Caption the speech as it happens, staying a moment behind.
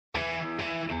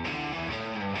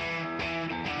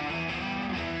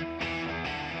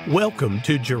Welcome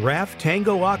to Giraffe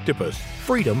Tango Octopus,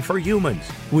 Freedom for Humans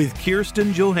with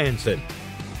Kirsten Johansson.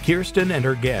 Kirsten and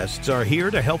her guests are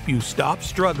here to help you stop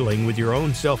struggling with your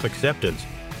own self-acceptance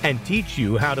and teach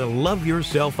you how to love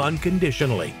yourself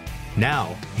unconditionally.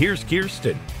 Now, here's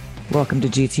Kirsten. Welcome to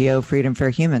GTO Freedom for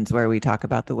Humans, where we talk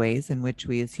about the ways in which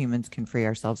we as humans can free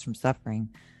ourselves from suffering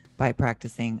by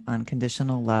practicing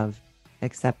unconditional love,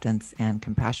 acceptance, and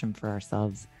compassion for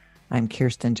ourselves. I'm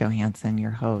Kirsten Johansson,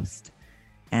 your host,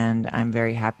 and I'm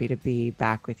very happy to be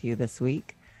back with you this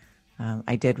week.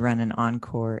 I did run an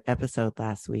encore episode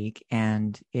last week,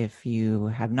 and if you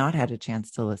have not had a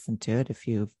chance to listen to it, if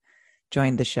you've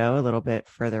joined the show a little bit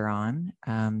further on,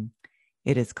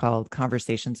 it is called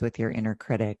Conversations with Your Inner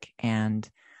Critic, and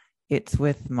it's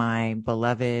with my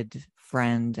beloved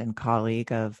friend and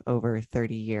colleague of over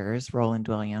 30 years, Roland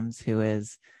Williams, who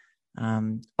is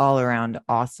all around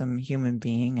awesome human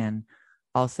being and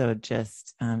also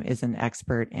just is an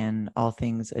expert in all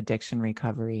things addiction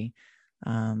recovery,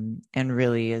 and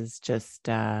really is just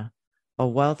a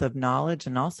wealth of knowledge.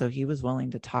 And also he was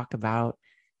willing to talk about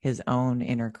his own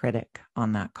inner critic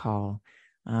on that call,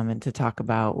 and to talk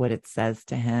about what it says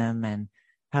to him and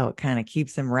how it kind of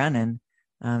keeps him running,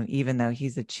 even though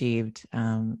he's achieved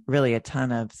really a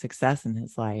ton of success in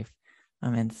his life.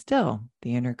 And still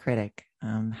the inner critic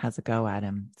has a go at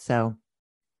him. So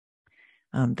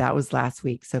that was last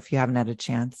week. So if you haven't had a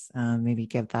chance, maybe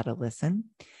give that a listen.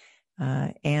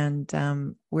 And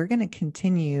we're going to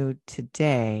continue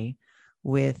today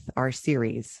with our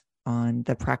series on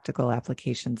the practical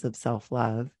applications of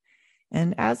self-love.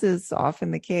 And as is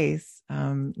often the case,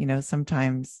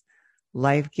 sometimes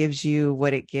life gives you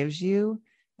what it gives you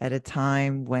at a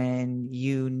time when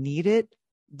you need it,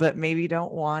 but maybe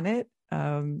don't want it.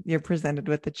 You're presented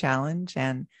with a challenge,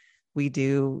 and we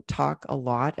do talk a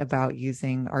lot about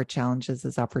using our challenges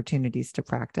as opportunities to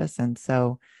practice. And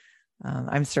so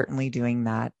I'm certainly doing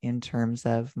that in terms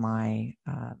of my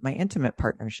intimate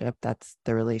partnership. That's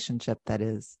the relationship that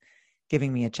is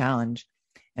giving me a challenge.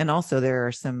 And also there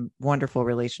are some wonderful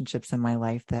relationships in my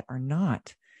life that are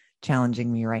not challenging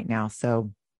me right now.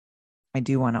 So I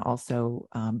do want to also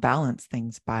balance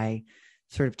things by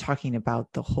sort of talking about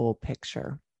the whole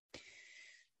picture.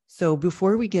 So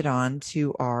before we get on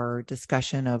to our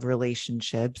discussion of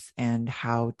relationships and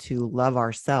how to love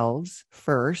ourselves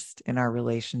first in our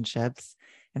relationships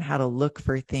and how to look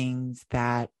for things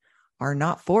that are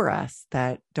not for us,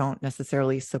 that don't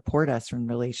necessarily support us from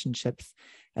relationships,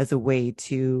 as a way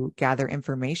to gather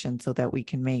information so that we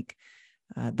can make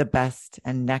the best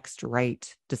and next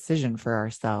right decision for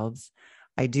ourselves,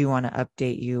 I do want to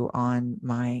update you on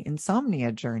my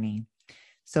insomnia journey.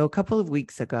 So a couple of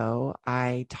weeks ago,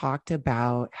 I talked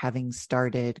about having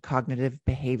started cognitive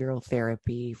behavioral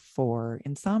therapy for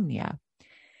insomnia.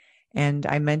 And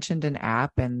I mentioned an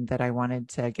app and that I wanted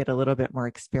to get a little bit more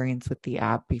experience with the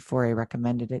app before I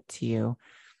recommended it to you.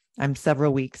 I'm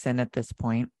several weeks in at this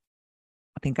point.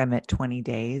 I think I'm at 20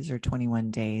 days or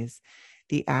 21 days.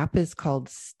 The app is called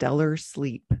Stellar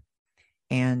Sleep,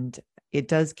 and it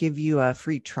does give you a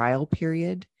free trial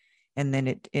period. And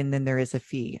then there is a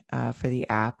fee for the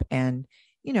app. And,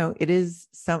 it is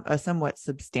a somewhat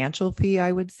substantial fee,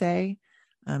 I would say.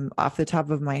 Off the top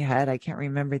of my head, I can't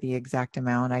remember the exact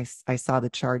amount. I saw the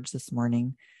charge this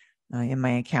morning in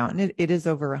my account, and it is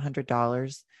over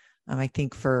 $100, I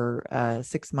think, for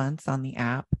 6 months on the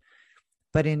app.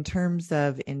 But in terms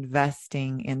of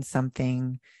investing in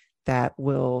something that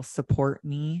will support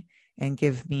me and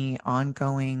give me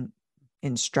ongoing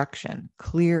instruction,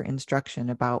 clear instruction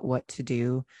about what to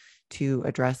do to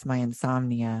address my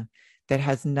insomnia, that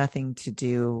has nothing to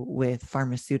do with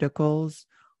pharmaceuticals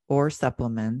or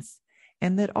supplements,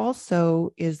 and that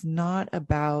also is not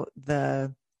about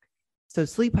so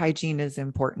sleep hygiene is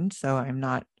important. So I'm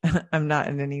not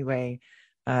in any way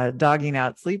dogging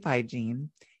out sleep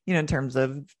hygiene, in terms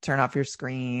of turn off your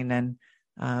screen and,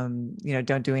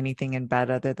 don't do anything in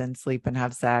bed other than sleep and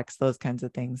have sex, those kinds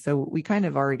of things. So we kind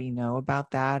of already know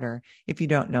about that. Or if you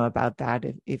don't know about that,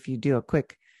 if you do a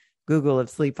quick Google of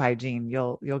sleep hygiene,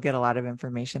 you'll get a lot of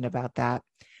information about that.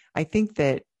 I think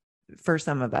that for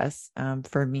some of us,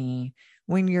 for me,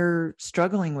 when you're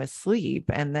struggling with sleep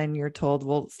and then you're told,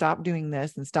 well, stop doing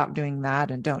this and stop doing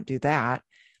that and don't do that,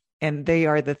 and they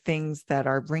are the things that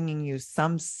are bringing you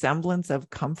some semblance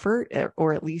of comfort,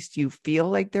 or at least you feel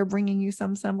like they're bringing you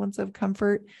some semblance of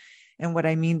comfort. And what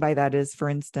I mean by that is, for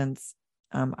instance,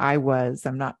 I'm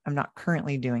not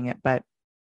currently doing it, but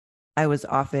I was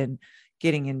often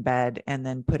getting in bed and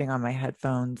then putting on my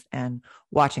headphones and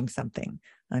watching something.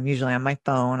 I'm usually on my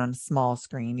phone on a small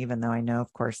screen, even though I know,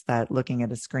 of course, that looking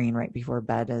at a screen right before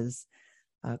bed is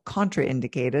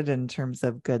contraindicated in terms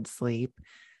of good sleep.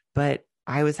 But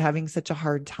I was having such a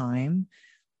hard time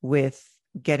with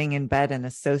getting in bed and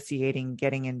associating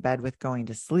getting in bed with going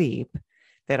to sleep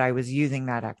that I was using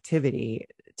that activity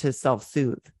to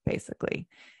self-soothe, basically.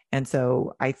 And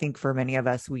so I think for many of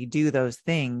us, we do those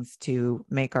things to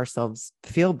make ourselves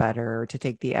feel better or to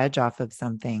take the edge off of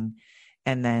something.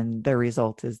 And then the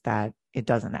result is that it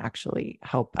doesn't actually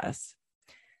help us.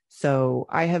 So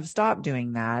I have stopped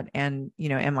doing that. And,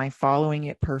 am I following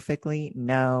it perfectly?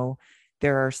 No.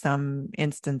 There are some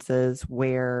instances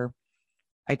where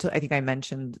I think I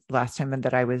mentioned last time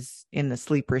that I was in the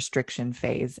sleep restriction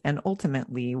phase. And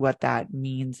ultimately, what that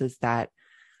means is that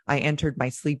I entered my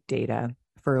sleep data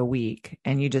for a week,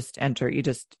 and you just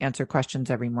answer questions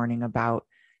every morning about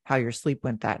how your sleep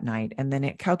went that night. And then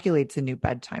it calculates a new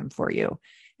bedtime for you.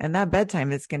 And that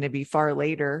bedtime is going to be far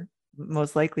later,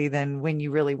 most likely, than when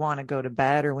you really want to go to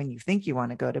bed or when you think you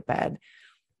want to go to bed.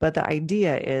 But the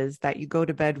idea is that you go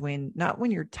to bed not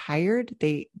when you're tired.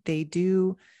 They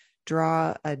do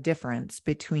draw a difference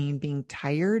between being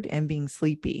tired and being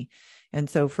sleepy. And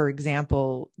so, for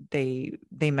example, they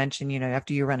mention,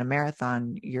 after you run a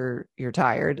marathon, you're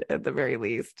tired at the very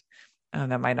least.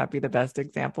 That might not be the best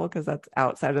example because that's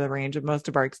outside of the range of most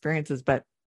of our experiences. But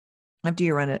after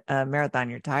you run a marathon,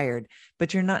 you're tired,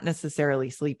 but you're not necessarily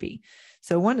sleepy.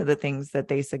 So one of the things that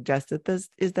they suggested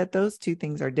is that those two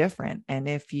things are different. And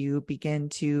if you begin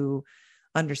to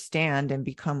understand and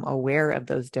become aware of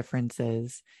those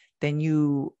differences, then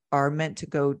you are meant to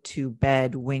go to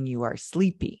bed when you are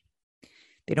sleepy.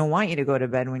 They don't want you to go to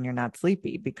bed when you're not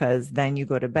sleepy, because then you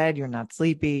go to bed, you're not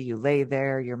sleepy, you lay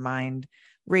there, your mind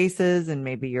races, and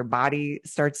maybe your body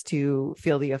starts to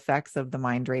feel the effects of the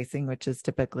mind racing, which is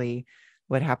typically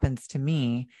what happens to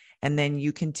me. And then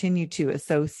you continue to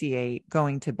associate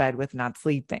going to bed with not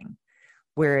sleeping.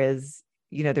 Whereas,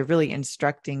 they're really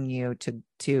instructing you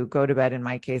to go to bed. In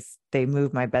my case, they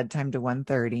move my bedtime to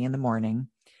 1:30 in the morning,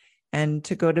 and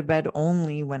to go to bed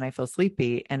only when I feel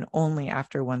sleepy and only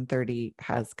after 1:30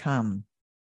 has come.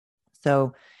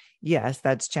 So yes,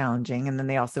 that's challenging. And then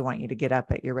they also want you to get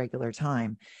up at your regular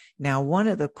time. Now, one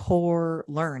of the core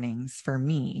learnings for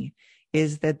me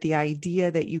is that the idea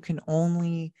that you can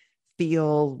only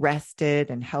feel rested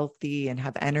and healthy and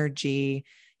have energy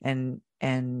and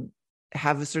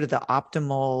have sort of the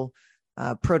optimal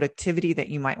productivity that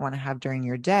you might want to have during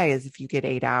your day is if you get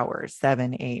 8 hours,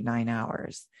 7, 8, 9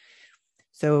 hours.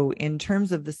 So in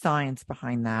terms of the science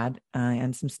behind that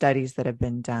and some studies that have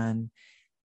been done,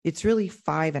 it's really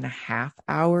 5.5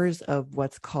 hours of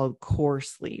what's called core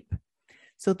sleep.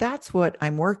 So that's what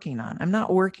I'm working on. I'm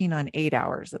not working on 8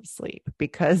 hours of sleep,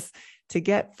 because to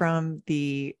get from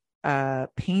the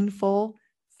painful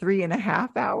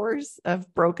 3.5 hours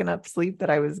of broken up sleep that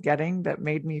I was getting that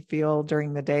made me feel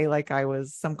during the day like I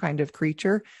was some kind of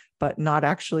creature, but not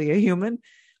actually a human,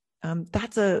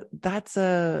 that's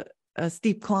a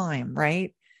steep climb,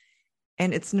 right?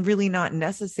 And it's really not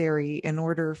necessary in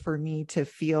order for me to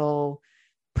feel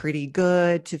pretty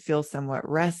good, to feel somewhat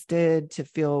rested, to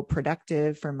feel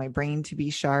productive, for my brain to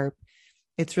be sharp.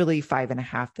 It's really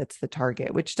 5.5 that's the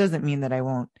target, which doesn't mean that I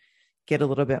won't get a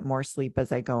little bit more sleep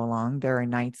as I go along. There are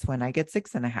nights when I get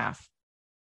 6.5.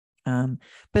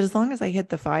 But as long as I hit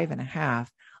the 5.5,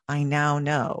 I now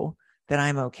know that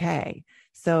I'm okay.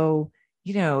 So,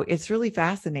 it's really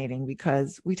fascinating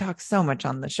because we talk so much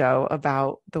on the show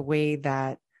about the way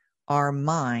that our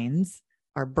minds,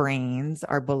 our brains,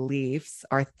 our beliefs,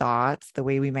 our thoughts, the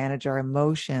way we manage our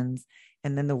emotions,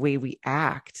 and then the way we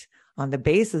act on the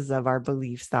basis of our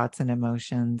beliefs, thoughts, and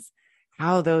emotions,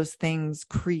 how those things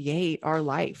create our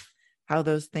life, how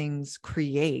those things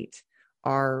create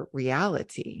our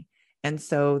reality. And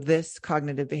so this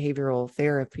cognitive behavioral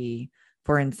therapy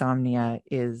for insomnia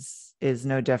is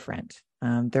no different.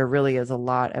 There really is a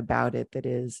lot about it that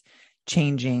is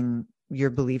changing your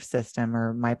belief system,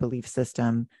 or my belief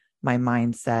system, my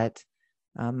mindset,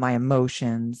 my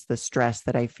emotions, the stress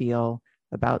that I feel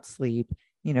about sleep.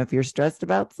 If you're stressed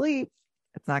about sleep,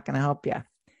 it's not going to help you.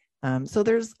 So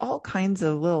there's all kinds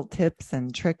of little tips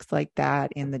and tricks like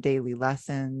that in the daily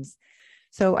lessons.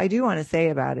 So I do want to say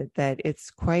about it that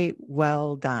it's quite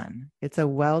well done. It's a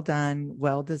well done,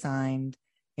 well designed,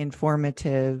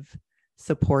 informative,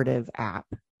 supportive app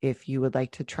if you would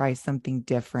like to try something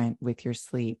different with your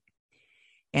sleep.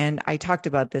 And I talked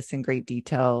about this in great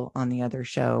detail on the other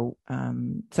show,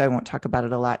 so I won't talk about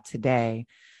it a lot today.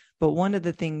 But one of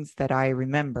the things that I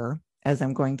remember as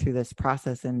I'm going through this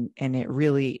process, and it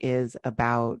really is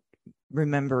about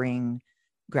remembering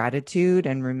gratitude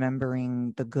and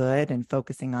remembering the good and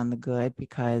focusing on the good,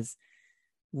 because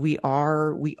we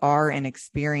are and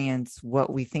experience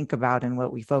what we think about and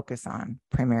what we focus on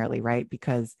primarily, right?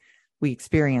 Because we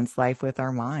experience life with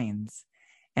our minds.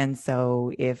 And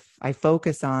so if I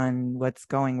focus on what's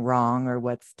going wrong or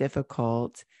what's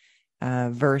difficult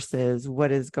versus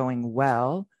what is going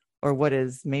well or what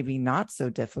is maybe not so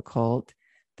difficult,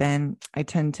 then I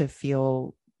tend to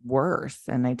feel worse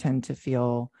and I tend to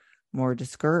feel more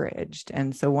discouraged.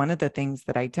 And so one of the things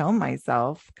that I tell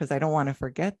myself, because I don't want to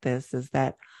forget this, is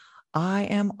that I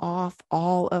am off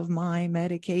all of my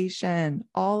medication,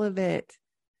 all of it,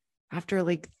 after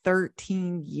like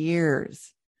 13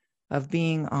 years of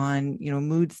being on,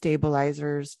 mood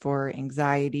stabilizers for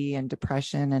anxiety and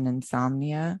depression and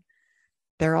insomnia.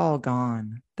 They're all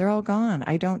gone. They're all gone.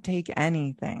 I don't take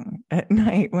anything at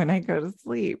night when I go to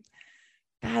sleep.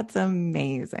 That's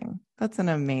amazing. That's an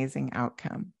amazing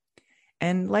outcome.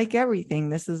 And like everything,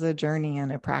 this is a journey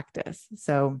and a practice.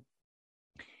 So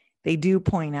they do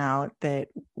point out that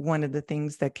one of the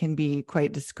things that can be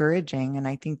quite discouraging, and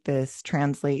I think this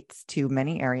translates to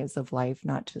many areas of life,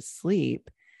 not just sleep,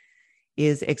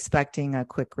 is expecting a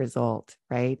quick result,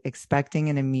 right? Expecting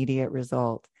an immediate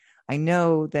result. I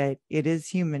know that it is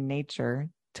human nature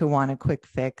to want a quick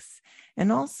fix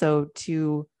and also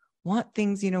to want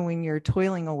things, when you're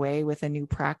toiling away with a new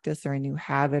practice or a new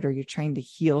habit, or you're trying to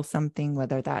heal something,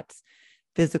 whether that's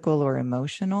physical or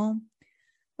emotional.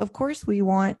 Of course, we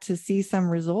want to see some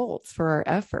results for our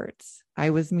efforts. I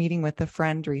was meeting with a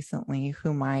friend recently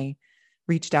whom I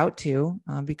reached out to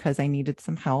because I needed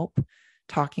some help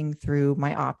talking through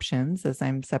my options as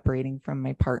I'm separating from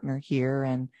my partner here.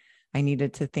 And I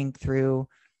needed to think through,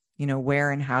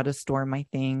 where and how to store my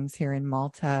things here in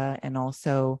Malta, and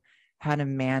also how to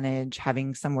manage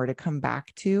having somewhere to come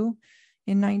back to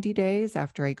in 90 days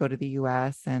after I go to the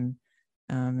US and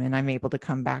I'm able to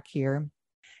come back here.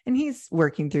 And he's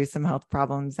working through some health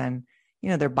problems and,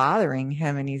 they're bothering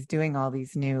him, and he's doing all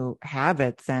these new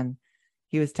habits, and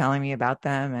he was telling me about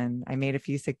them, and I made a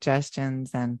few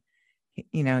suggestions, and,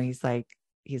 he's like,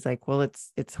 well,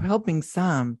 it's helping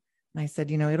some. And I said,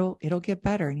 it'll get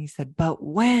better. And he said, but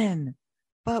when?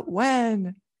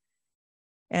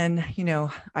 And,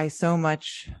 I so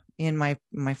much in my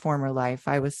former life,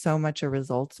 I was so much a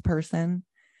results person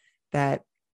that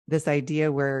this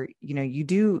idea where, you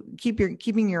do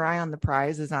keeping your eye on the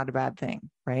prize is not a bad thing,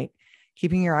 right?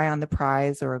 Keeping your eye on the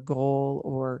prize or a goal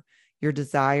or your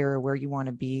desire or where you want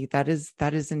to be, that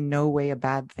is in no way a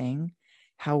bad thing.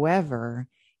 However,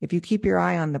 if you keep your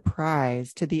eye on the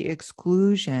prize to the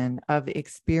exclusion of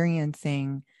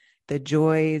experiencing the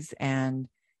joys and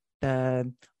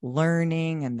the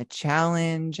learning and the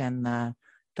challenge and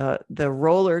the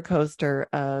roller coaster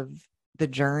of the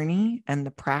journey and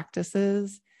the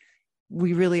practices,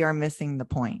 we really are missing the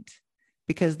point,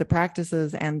 because the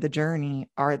practices and the journey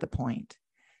are the point.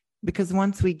 Because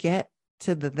once we get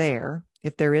to the there,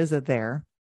 if there is a there,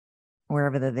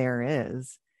 wherever the there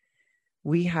is,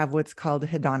 we have what's called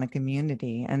hedonic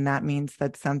immunity. And that means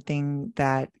that something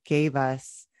that gave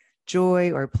us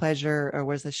joy or pleasure or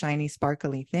was a shiny,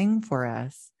 sparkly thing for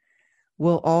us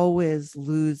will always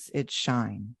lose its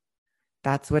shine.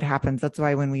 That's what happens. That's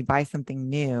why when we buy something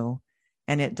new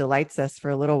and it delights us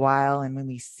for a little while, and when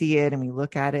we see it and we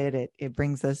look at it, it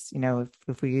brings us,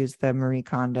 if we use the Marie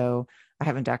Kondo, I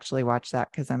haven't actually watched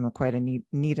that because I'm quite a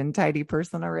neat and tidy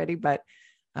person already, but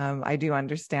I do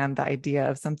understand the idea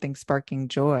of something sparking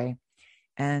joy.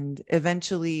 And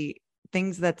eventually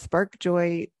things that spark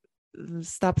joy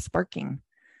stop sparking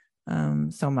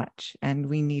so much, and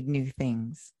we need new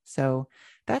things. So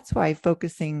that's why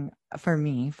focusing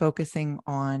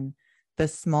on the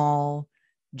small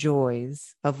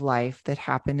joys of life that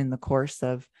happen in the course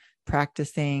of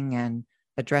practicing and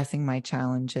addressing my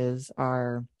challenges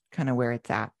are kind of where it's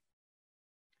at.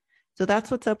 So that's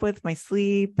what's up with my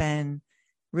sleep and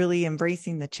really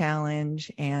embracing the challenge.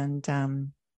 And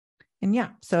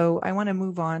yeah, so I want to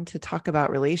move on to talk about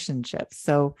relationships.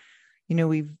 So,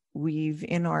 we've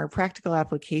in our practical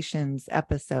applications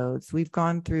episodes, we've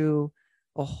gone through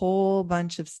a whole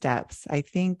bunch of steps. I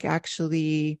think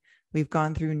actually we've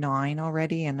gone through 9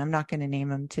 already, and I'm not going to name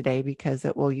them today because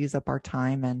it will use up our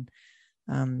time.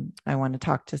 And I want to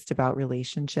talk just about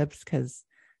relationships because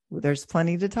there's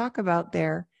plenty to talk about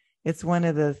there. It's one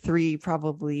of the 3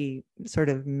 probably sort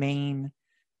of main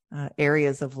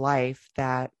areas of life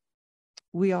that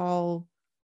we all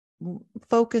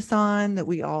focus on, that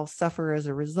we all suffer as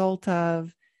a result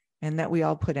of, and that we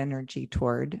all put energy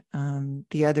toward.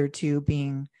 The other 2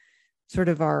 being sort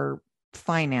of our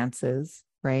finances,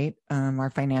 right?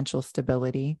 Our financial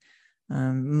stability.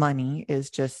 Money is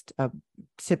just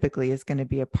typically is going to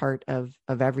be a part of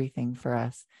everything for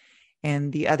us.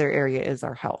 And the other area is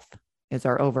our health, is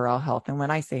our overall health. And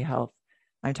when I say health,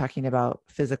 I'm talking about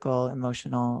physical,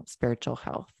 emotional, spiritual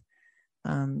health.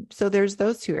 So there's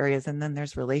those two areas. And then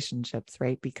there's relationships,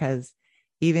 right? Because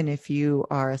even if you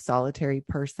are a solitary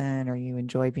person or you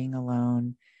enjoy being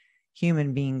alone,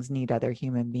 human beings need other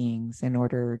human beings in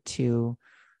order to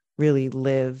really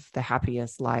live the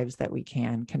happiest lives that we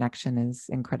can. Connection is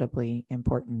incredibly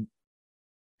important.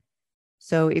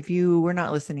 So if you were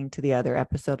not listening to the other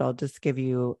episode, I'll just give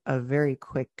you a very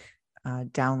quick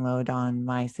download on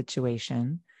my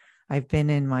situation. I've been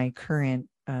in my current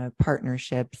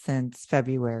partnership since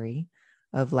February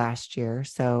of last year.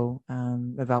 So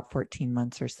about 14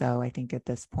 months or so, I think at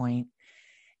this point.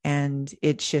 And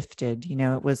it shifted,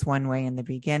 it was one way in the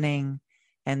beginning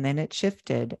and then it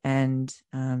shifted, and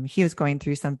he was going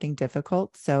through something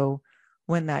difficult. So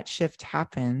when that shift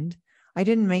happened, I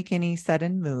didn't make any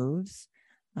sudden moves.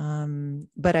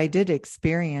 But I did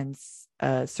experience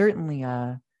certainly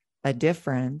a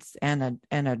difference and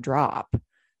a drop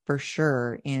for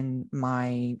sure in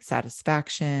my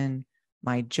satisfaction,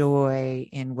 my joy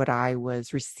in what I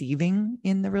was receiving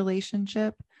in the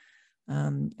relationship.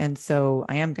 And so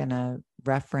I am going to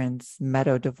reference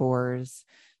Meadow DeVore's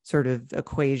sort of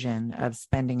equation of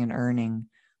spending and earning,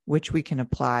 which we can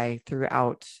apply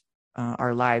throughout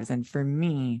our lives. And for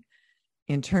me,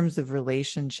 in terms of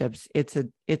relationships, it's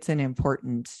an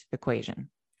important equation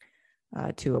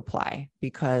to apply,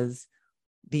 because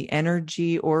the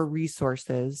energy or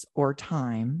resources or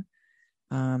time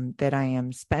that I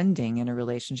am spending in a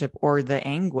relationship, or the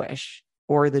anguish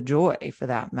or the joy for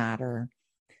that matter,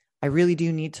 I really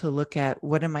do need to look at,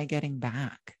 what am I getting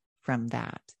back from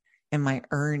that? Am I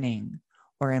earning,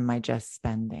 or am I just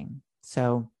spending?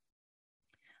 So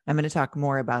I'm going to talk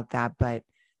more about that, but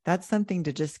that's something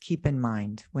to just keep in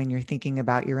mind when you're thinking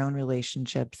about your own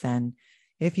relationships. And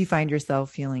if you find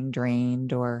yourself feeling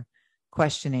drained or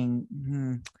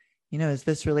questioning, is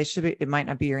this relationship, it might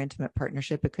not be your intimate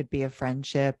partnership. It could be a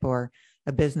friendship or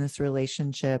a business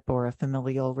relationship or a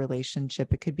familial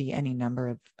relationship. It could be any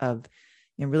number of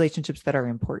relationships that are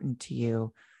important to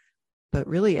you. But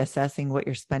really assessing what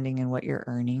you're spending and what you're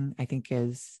earning, I think,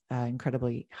 is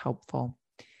incredibly helpful.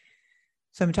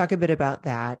 So I'm going to talk a bit about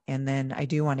that. And then I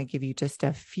do want to give you just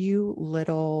a few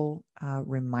little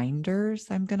reminders,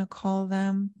 I'm going to call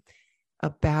them,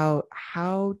 about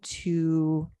how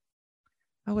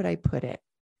would I put it?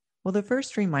 Well, the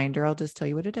first reminder, I'll just tell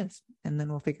you what it is, and then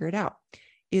we'll figure it out,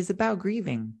 is about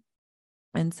grieving.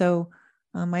 And so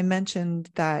I mentioned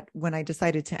that when I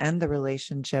decided to end the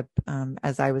relationship,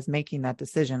 as I was making that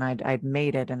decision, I'd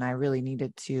made it, and I really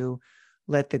needed to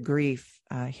let the grief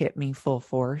hit me full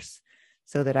force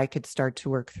so that I could start to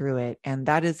work through it. And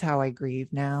that is how I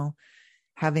grieve now.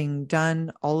 Having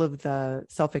done all of the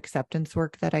self-acceptance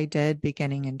work that I did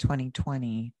beginning in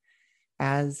 2020,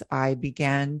 as I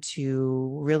began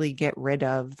to really get rid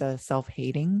of the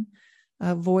self-hating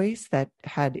voice that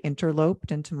had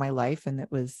interloped into my life and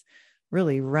that was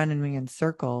really running me in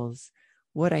circles,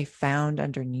 what I found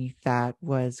underneath that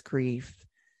was grief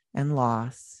and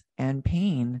loss and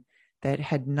pain that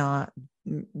had not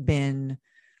been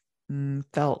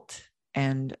felt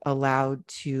and allowed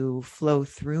to flow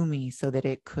through me so that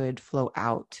it could flow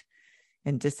out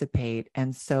and dissipate.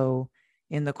 And so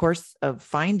in the course of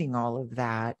finding all of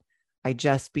that, I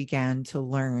just began to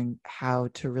learn how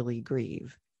to really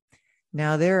grieve.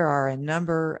 Now, there are a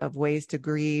number of ways to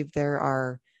grieve. There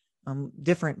are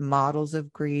different models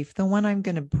of grief. The one I'm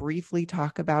going to briefly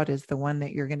talk about is the one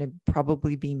that you're going to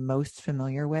probably be most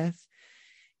familiar with.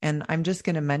 And I'm just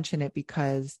going to mention it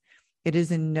because it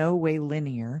is in no way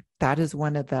linear. That is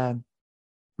one of the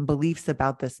beliefs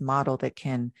about this model that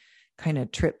can kind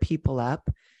of trip people up.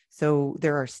 So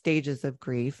there are stages of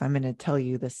grief. I'm going to tell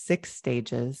you the 6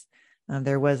 stages.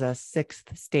 There was a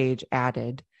 6th stage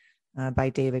added by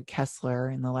David Kessler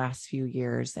in the last few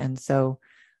years. And so,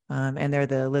 and they're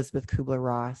the Elizabeth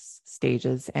Kubler-Ross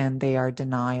stages, and they are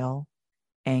denial,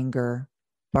 anger,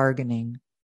 bargaining,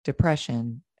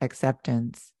 depression,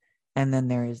 acceptance, and then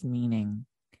there is meaning.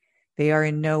 They are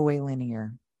in no way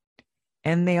linear.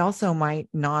 And they also might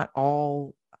not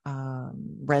all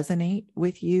resonate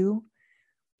with you.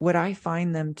 What I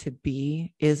find them to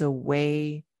be is a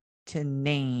way to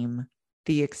name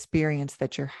the experience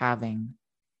that you're having,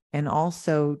 and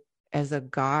also as a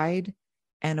guide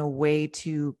and a way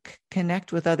to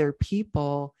connect with other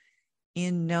people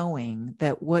in knowing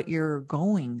that what you're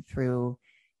going through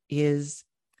is,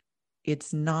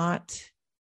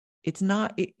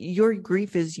 your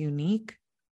grief is unique,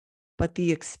 but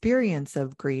the experience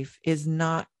of grief is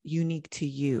not unique to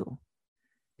you.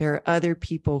 There are other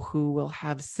people who will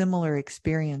have similar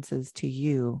experiences to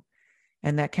you.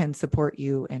 and that can support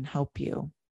you and help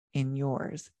you in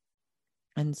yours.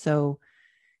 And so,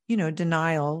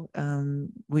 denial,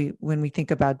 when we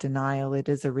think about denial, it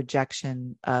is a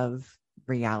rejection of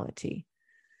reality.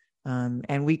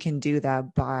 And we can do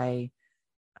that by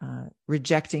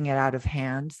rejecting it out of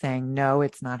hand, saying, no,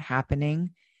 it's not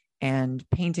happening, and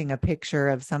painting a picture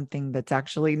of something that's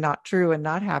actually not true and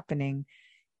not happening,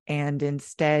 and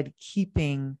instead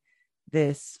keeping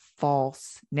this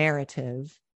false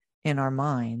narrative in our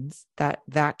minds.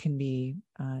 That can be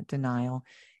denial.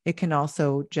 It can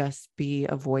also just be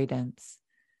avoidance,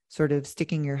 sort of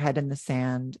sticking your head in the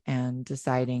sand and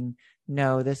deciding,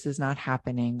 no, this is not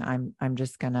happening. I'm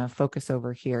just going to focus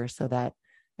over here so that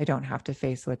I don't have to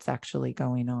face what's actually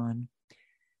going on.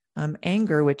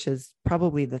 Anger, which is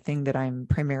probably the thing that I'm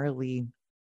primarily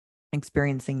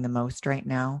experiencing the most right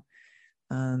now,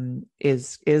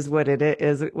 is what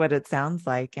it sounds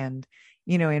like. And,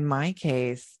 in my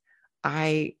case,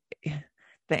 the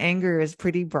anger is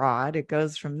pretty broad. It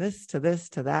goes from this to this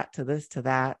to that to this to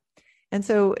that. And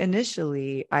so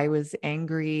initially I was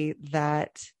angry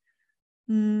that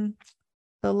the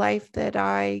life that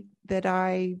I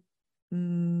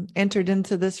entered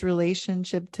into this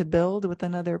relationship to build with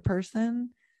another person,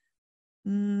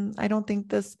 I don't think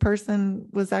this person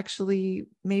was actually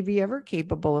maybe ever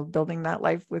capable of building that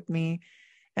life with me.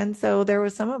 And so there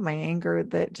was some of my anger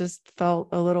that just felt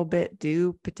a little bit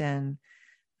duped and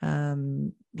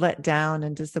let down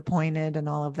and disappointed and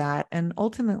all of that. And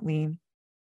ultimately,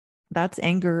 that's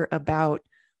anger about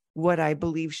what I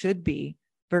believe should be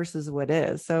versus what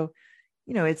is. So,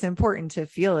 it's important to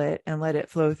feel it and let it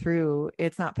flow through.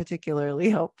 It's not particularly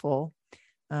helpful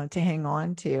to hang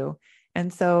on to.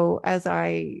 And so as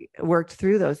I worked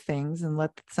through those things and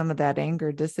let some of that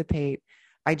anger dissipate,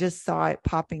 I just saw it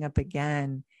popping up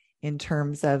again in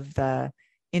terms of the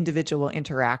individual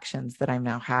interactions that I'm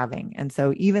now having. And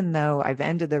so even though I've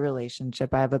ended the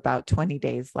relationship, I have about 20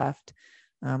 days left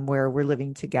where we're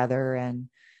living together. And,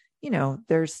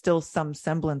 there's still some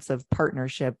semblance of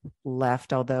partnership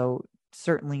left, although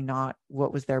certainly not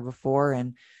what was there before,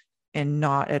 and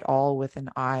not at all with an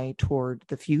eye toward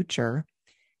the future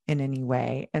in any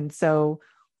way. And so,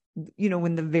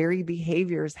 when the very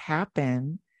behaviors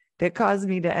happen that caused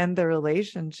me to end the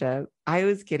relationship, I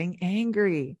was getting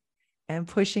angry and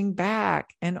pushing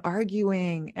back and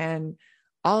arguing and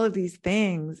all of these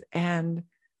things. And,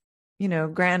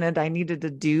 granted, I needed to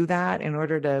do that in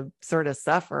order to sort of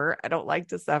suffer. I don't like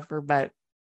to suffer, but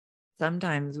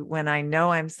sometimes when I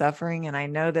know I'm suffering and I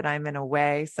know that I'm in a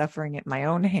way suffering at my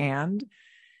own hand,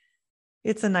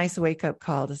 it's a nice wake-up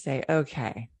call to say,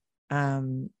 okay,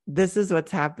 this is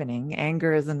what's happening.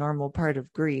 Anger is a normal part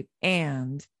of grief.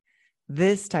 And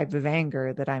this type of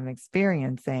anger that I'm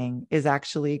experiencing is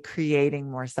actually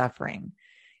creating more suffering.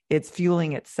 It's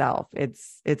fueling itself.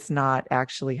 It's not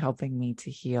actually helping me to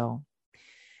heal.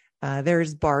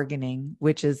 There's bargaining,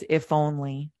 which is if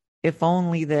only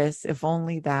this, if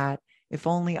only that, if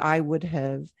only I would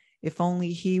have, if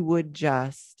only he would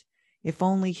just, if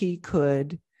only he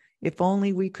could, if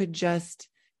only we could just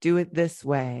do it this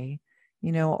way,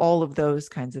 all of those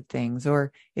kinds of things.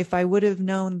 Or if I would have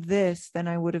known this, then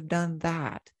I would have done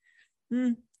that.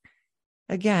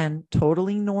 Again,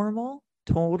 totally normal,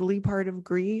 totally part of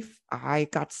grief. I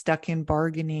got stuck in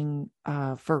bargaining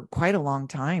for quite a long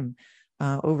time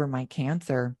over my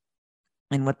cancer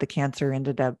and what the cancer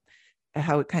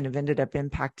how it kind of ended up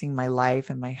impacting my life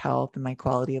and my health and my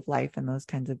quality of life and those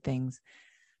kinds of things.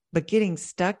 But getting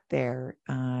stuck there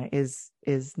is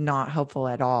not helpful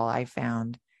at all, I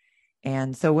found.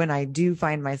 And so when I do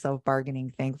find myself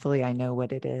bargaining, thankfully, I know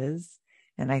what it is.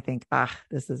 And I think,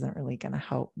 this isn't really going to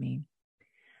help me.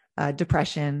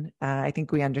 Depression. I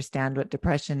think we understand what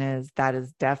depression is. That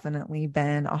has definitely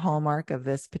been a hallmark of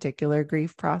this particular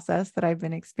grief process that I've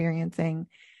been experiencing.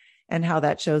 And how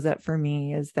that shows up for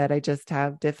me is that I just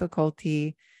have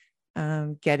difficulty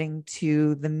getting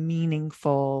to the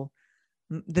meaningful,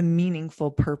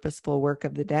 purposeful work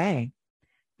of the day.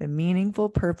 The meaningful,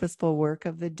 purposeful work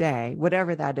of the day,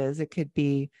 whatever that is. It could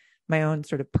be my own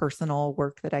sort of personal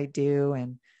work that I do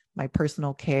and my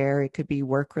personal care. It could be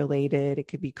work related. It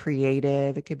could be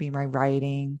creative. It could be my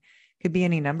writing. It could be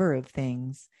any number of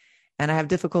things. And I have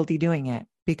difficulty doing it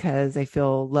because I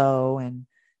feel low and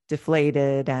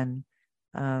deflated. And,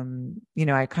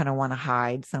 I kind of want to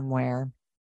hide somewhere,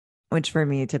 which for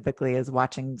me typically is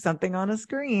watching something on a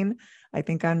screen. I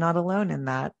think I'm not alone in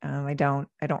that. I don't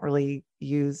really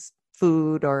use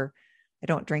food, or I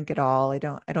don't drink at all. I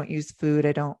don't use food.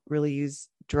 I don't really use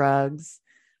drugs.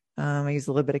 I use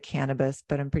a little bit of cannabis,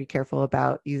 but I'm pretty careful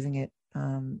about using it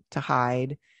to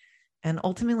hide. And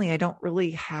ultimately, I don't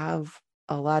really have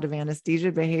a lot of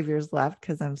anesthesia behaviors left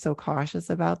because I'm so cautious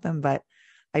about them, but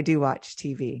I do watch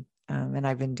TV, and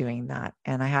I've been doing that.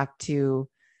 And I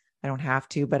don't have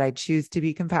to, but I choose to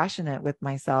be compassionate with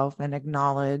myself and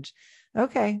acknowledge,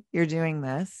 okay, you're doing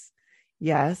this.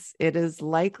 Yes, it is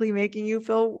likely making you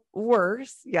feel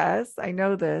worse. Yes, I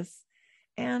know this.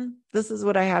 And this is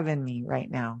what I have in me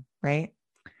right now, right?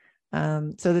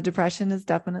 So the depression is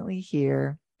definitely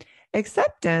here.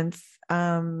 Acceptance,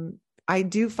 I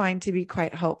do find to be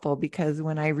quite helpful, because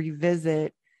when I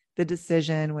revisit the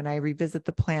decision, when I revisit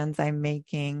the plans I'm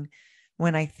making,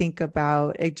 when I think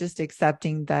about it, just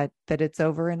accepting that it's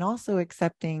over, and also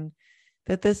accepting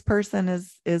that this person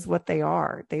is what they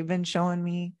are. They've been showing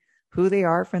me who they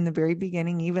are from the very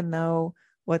beginning, even though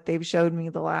what they've showed me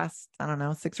the last, I don't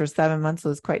know, 6 or 7 months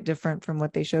was quite different from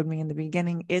what they showed me in the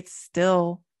beginning.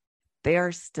 They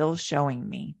are still showing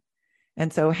me.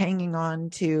 And so hanging on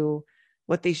to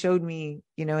what they showed me,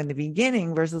 in the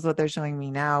beginning versus what they're showing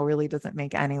me now really doesn't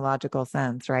make any logical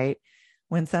sense, right?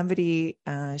 When somebody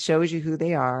shows you who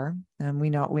they are, and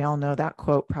we all know that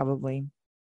quote probably,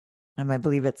 I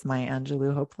believe it's Maya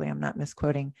Angelou. Hopefully I'm not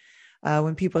misquoting.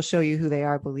 When people show you who they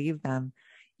are, believe them.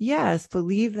 Yes,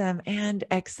 believe them and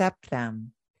accept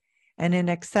them. And in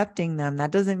accepting them,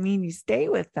 that doesn't mean you stay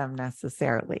with them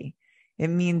necessarily. It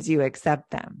means you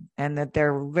accept them, and that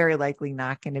they're very likely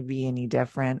not going to be any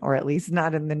different, or at least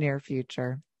not in the near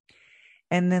future.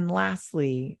 And then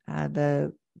lastly,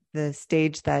 the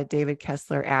stage that David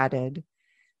Kessler added,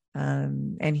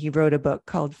 and he wrote a book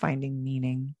called Finding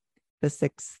Meaning, the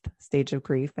 6th stage of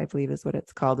grief, I believe is what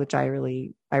it's called, which I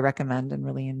recommend and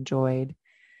really enjoyed.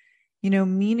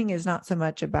 Meaning is not so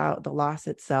much about the loss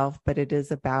itself, but it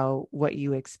is about what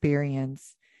you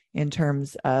experience in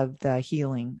terms of the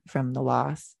healing from the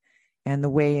loss, and the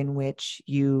way in which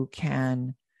you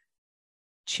can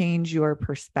change your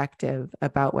perspective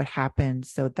about what happened,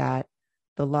 so that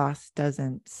the loss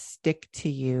doesn't stick to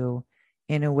you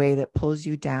in a way that pulls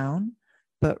you down,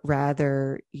 but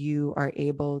rather you are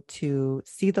able to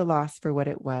see the loss for what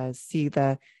it was, see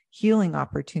the healing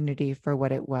opportunity for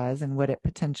what it was and what it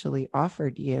potentially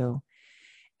offered you,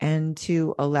 and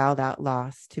to allow that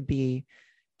loss to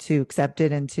accept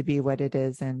it and to be what it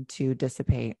is, and to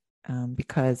dissipate.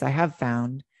 Because I have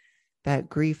found that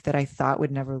grief that I thought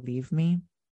would never leave me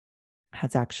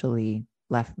has actually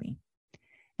left me.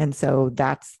 And so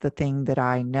that's the thing that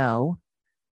I know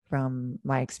from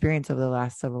my experience over the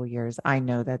last several years. I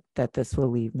know that this will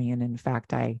leave me. And in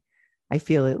fact, I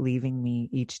feel it leaving me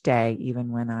each day,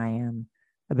 even when I am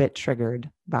a bit triggered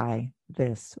by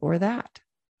this or that.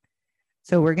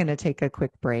 So we're going to take a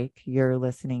quick break. You're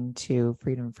listening to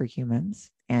Freedom for Humans,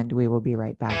 and we will be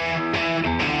right back.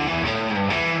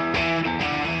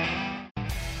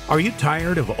 Are you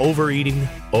tired of overeating,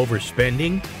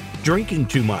 overspending, drinking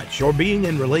too much, or being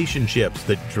in relationships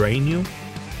that drain you?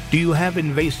 Do you have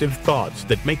invasive thoughts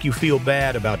that make you feel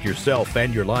bad about yourself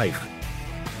and your life?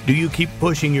 Do you keep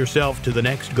pushing yourself to the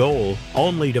next goal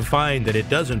only to find that it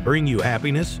doesn't bring you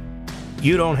happiness?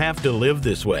 You don't have to live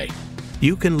this way.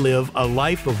 You can live a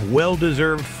life of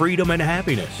well-deserved freedom and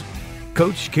happiness.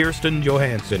 Coach Kirsten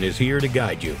Johansson is here to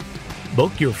guide you.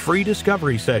 Book your free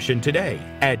discovery session today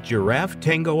at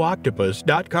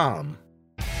giraffetangooctopus.com.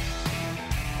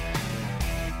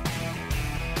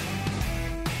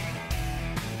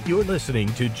 You're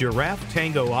listening to Giraffe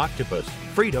Tango Octopus,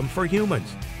 Freedom for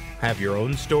Humans. Have your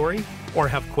own story or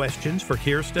have questions for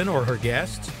Kirsten or her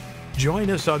guests? Join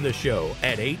us on the show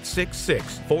at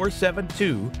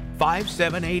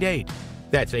 866-472-5788.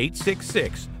 That's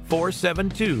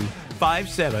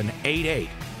 866-472-5788.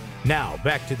 Now,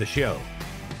 back to the show.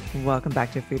 Welcome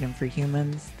back to Freedom for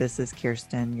Humans. This is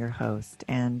Kirsten, your host.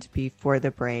 And before the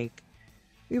break,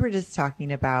 we were just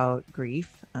talking about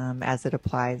grief as it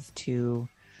applies to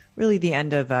really the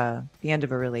end of a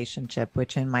relationship,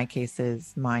 which in my case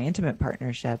is my intimate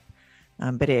partnership.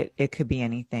 But it could be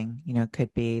anything. It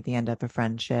could be the end of a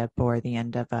friendship, or the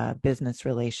end of a business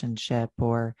relationship,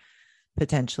 or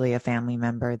potentially a family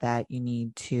member that you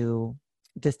need to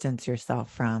distance yourself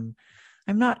from.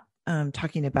 I'm not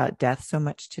talking about death so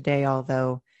much today,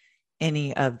 although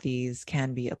any of these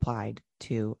can be applied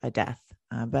to a death.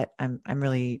 But I'm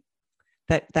really,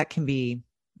 that can be,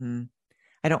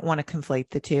 I don't want to conflate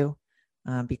the two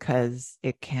because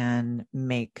it can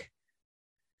make,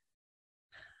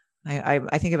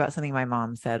 I think about something my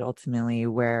mom said ultimately,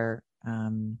 where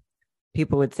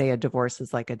people would say a divorce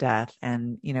is like a death.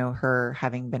 And, her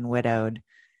having been widowed,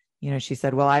 she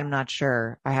said, well, I'm not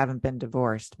sure. I haven't been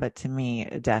divorced, but to me,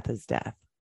 death is death.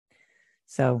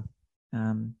 So,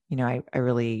 I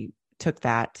really took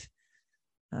that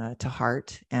to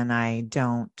heart, and I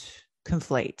don't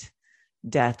conflate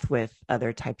death with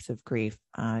other types of grief,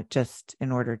 just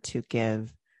in order to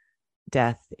give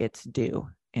death its due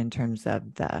in terms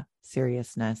of the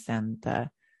seriousness and the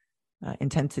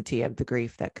intensity of the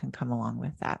grief that can come along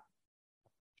with that.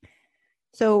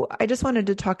 So I just wanted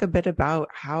to talk a bit about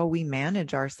how we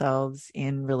manage ourselves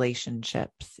in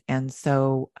relationships. And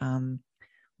so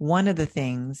one of the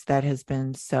things that has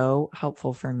been so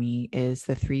helpful for me is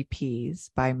the 3 Ps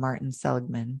by Martin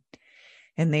Seligman.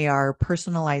 And they are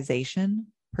personalization,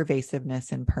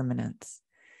 pervasiveness, and permanence.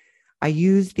 I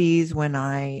use these when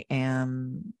I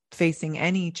am facing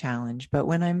any challenge, but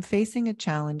when I'm facing a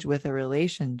challenge with a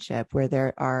relationship where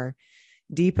there are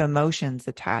deep emotions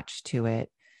attached to it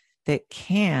that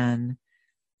can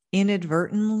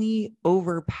inadvertently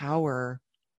overpower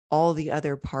all the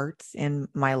other parts in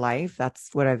my life, that's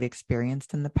what I've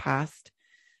experienced in the past.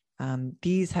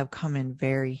 These have come in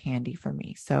very handy for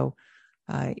me. So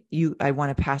I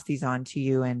want to pass these on to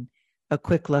you, and a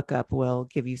quick lookup will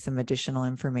give you some additional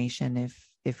information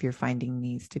if you're finding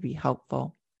these to be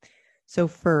helpful. So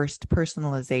first,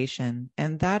 personalization,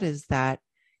 and that is that,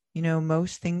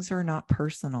 most things are not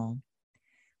personal.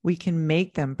 We can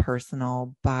make them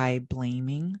personal by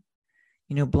blaming,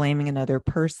 blaming another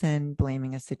person,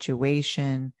 blaming a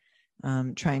situation,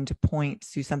 trying to point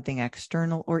to something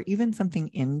external or even something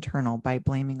internal by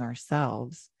blaming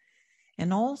ourselves.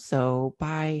 And also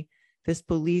by this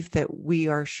belief that we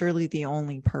are surely the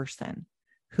only person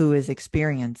who is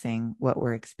experiencing what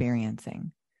we're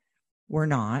experiencing. We're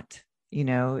not,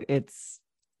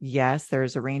 yes,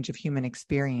 there's a range of human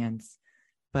experience,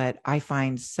 but I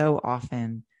find so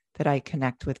often that I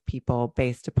connect with people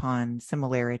based upon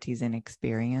similarities in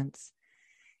experience,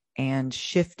 and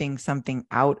shifting something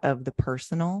out of the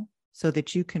personal so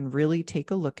that you can really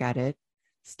take a look at it,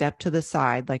 step to the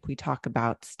side, like we talk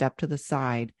about, step to the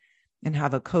side and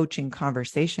have a coaching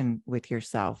conversation with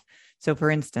yourself. So for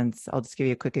instance, I'll just give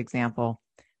you a quick example.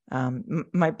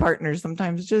 My partner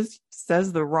sometimes just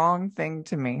says the wrong thing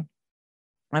to me.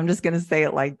 I'm just going to say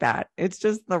it like that. It's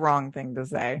just the wrong thing to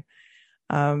say.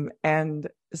 And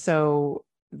so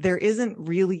there isn't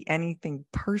really anything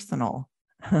personal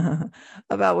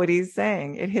about what he's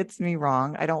saying. It hits me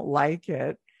wrong. I don't like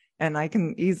it. And I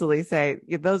can easily say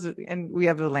and we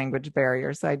have a language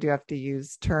barrier. So I do have to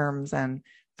use terms and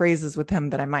phrases with him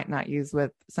that I might not use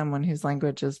with someone whose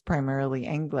language is primarily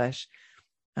English.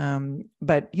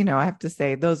 But, I have to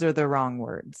say, those are the wrong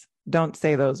words. Don't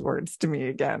say those words to me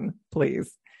again,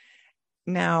 please.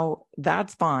 Now,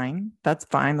 that's fine. That's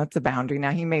fine. That's a boundary.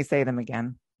 Now, he may say them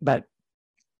again, but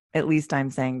at least I'm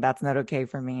saying that's not okay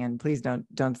for me. And please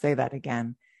don't say that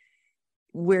again.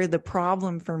 Where the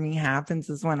problem for me happens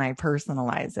is when I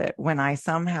personalize it, when I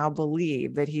somehow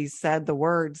believe that he said the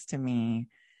words to me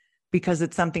because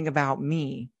it's something about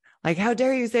me. Like, how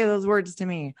dare you say those words to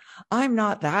me? I'm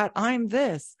not that. I'm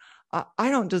this. I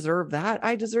don't deserve that.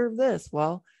 I deserve this.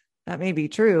 Well, that may be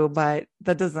true, but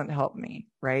that doesn't help me,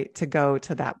 right? To go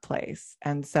to that place.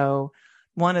 And so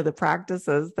one of the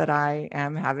practices that I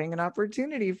am having an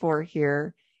opportunity for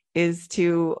here is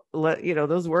to let,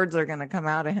 those words are going to come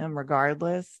out of him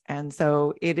regardless. And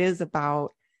so it is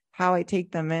about how I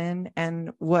take them in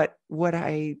and what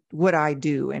I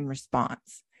do in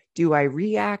response. Do I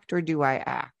react or do I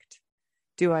act?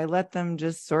 Do I let them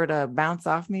just sort of bounce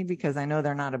off me because I know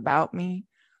they're not about me?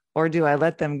 Or do I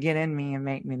let them get in me and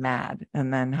make me mad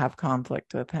and then have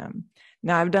conflict with him?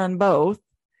 Now, I've done both.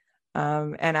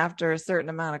 And after a certain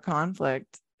amount of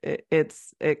conflict,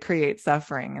 it creates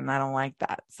suffering, and I don't like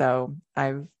that. So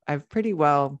I've pretty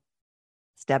well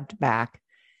stepped back,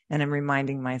 and I'm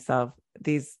reminding myself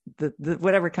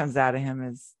whatever comes out of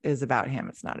him is about him.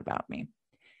 It's not about me.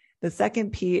 The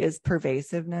second P is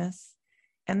pervasiveness.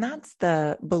 And that's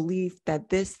the belief that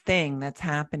this thing that's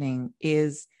happening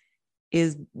is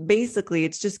basically,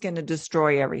 it's just going to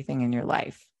destroy everything in your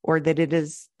life, or that it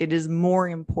is more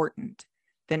important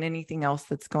than anything else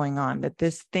that's going on, that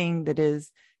this thing that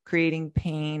is creating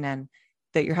pain and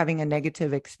that you're having a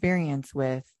negative experience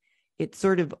with, it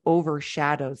sort of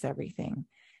overshadows everything.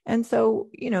 And so,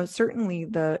 certainly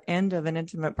the end of an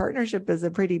intimate partnership is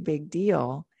a pretty big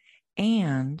deal.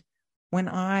 And when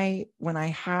I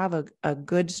have a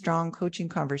good, strong coaching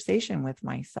conversation with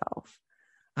myself,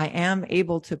 I am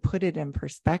able to put it in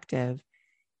perspective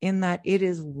in that it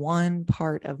is one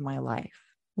part of my life,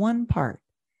 one part,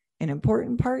 an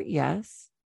important part, yes,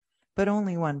 but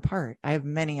only one part. I have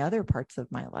many other parts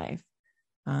of my life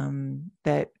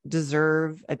that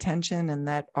deserve attention,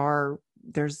 and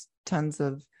there's tons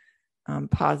of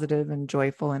positive and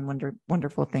joyful and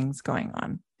wonderful things going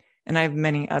on. And I have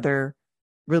many other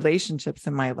relationships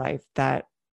in my life that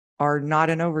are not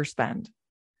an overspend.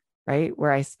 right?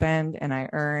 Where I spend and I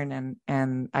earn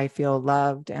and I feel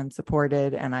loved and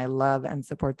supported, and I love and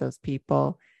support those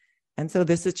people. And so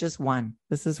this is just one.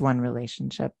 This is one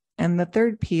relationship. And the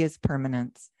third P is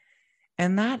permanence.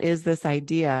 And that is this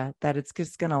idea that it's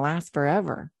just going to last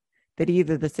forever, that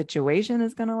either the situation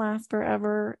is going to last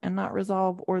forever and not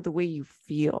resolve, or the way you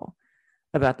feel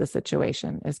about the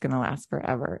situation is going to last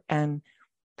forever. And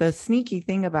the sneaky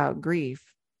thing about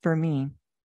grief for me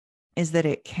is that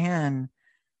it can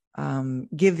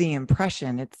give the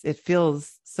impression it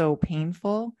feels so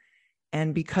painful.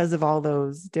 And because of all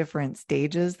those different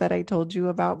stages that I told you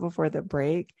about before the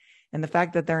break, and the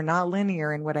fact that they're not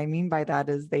linear. And what I mean by that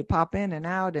is they pop in and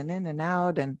out and in and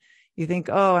out. And you think,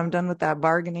 oh, I'm done with that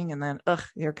bargaining. And then,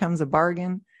 here comes a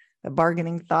bargaining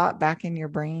thought back in your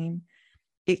brain.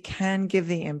 It can give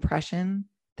the impression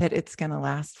that it's going to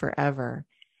last forever.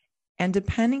 And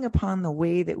depending upon the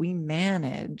way that we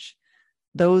manage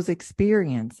those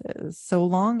experiences, so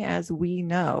long as we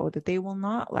know that they will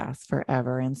not last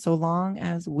forever, and so long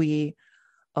as we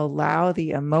allow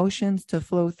the emotions to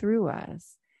flow through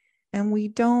us, and we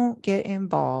don't get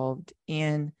involved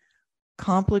in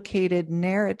complicated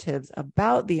narratives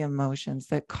about the emotions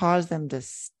that cause them to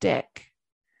stick,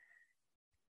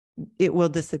 it will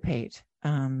dissipate.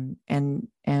 And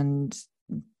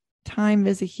time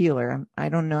is a healer. I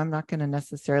don't know. I'm not going to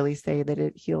necessarily say that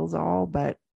it heals all,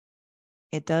 but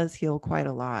it does heal quite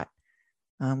a lot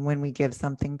when we give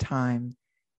something time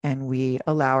and we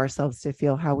allow ourselves to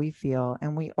feel how we feel.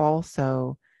 And we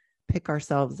also pick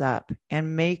ourselves up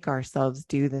and make ourselves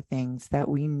do the things that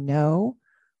we know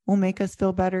will make us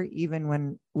feel better, even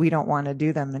when we don't want to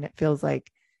do them. And it feels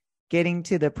like getting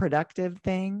to the productive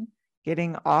thing,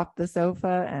 getting off the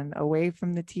sofa and away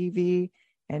from the TV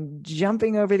and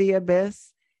jumping over the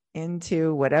abyss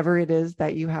into whatever it is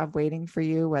that you have waiting for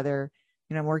you, whether,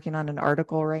 I'm working on an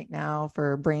article right now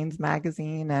for Brains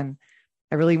Magazine, and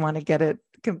I really want to get it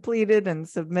completed and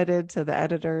submitted to the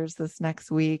editors this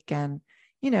next week. And,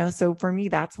 so for me,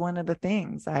 that's one of the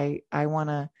things I want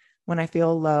to, when I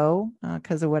feel low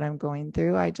because of what I'm going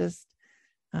through, I just,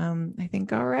 I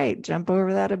think, all right, jump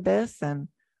over that abyss and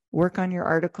work on your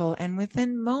article. And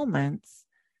within moments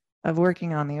of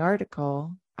working on the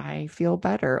article, I feel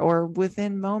better. Or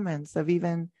within moments of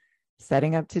even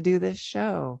setting up to do this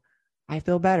show, I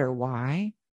feel better.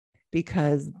 Why?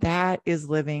 Because that is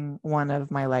living one of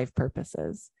my life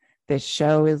purposes. This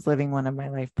show is living one of my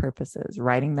life purposes.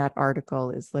 Writing that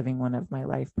article is living one of my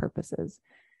life purposes.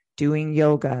 Doing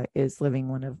yoga is living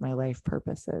one of my life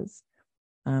purposes.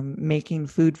 Making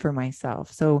food for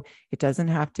myself. So it doesn't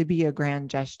have to be a grand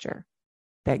gesture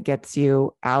that gets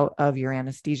you out of your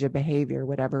anesthesia behavior,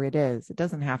 whatever it is. It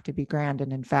doesn't have to be grand.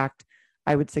 And in fact,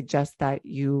 I would suggest that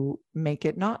you make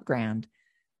it not grand,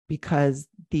 because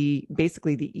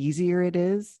basically the easier it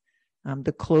is,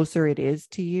 the closer it is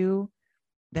to you,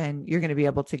 then you're going to be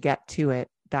able to get to it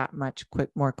that much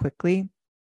more quickly.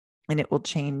 And it will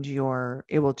change your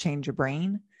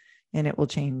brain, and it will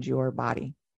change your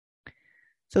body.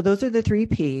 So those are the 3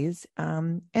 Ps.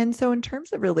 And so in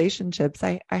terms of relationships,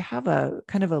 I have a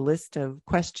kind of a list of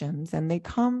questions, and they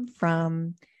come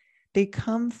from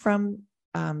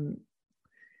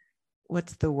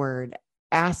what's the word?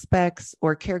 Aspects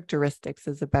or characteristics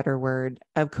is a better word,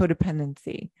 of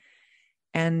codependency.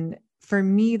 And for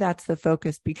me, that's the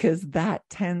focus, because that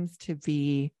tends to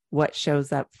be what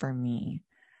shows up for me.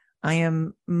 I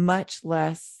am much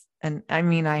less, and I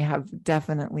mean, I have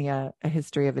definitely a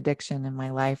history of addiction in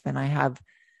my life, and I have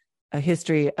a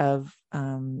history of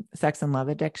sex and love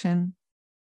addiction.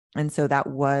 And so that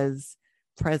was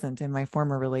present in my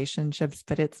former relationships,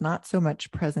 but it's not so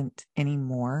much present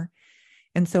anymore.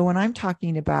 And so when I'm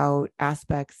talking about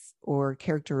aspects or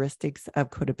characteristics of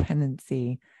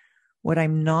codependency, what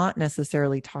I'm not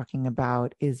necessarily talking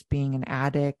about is being an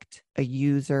addict, a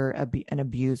user, an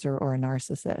abuser, or a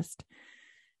narcissist.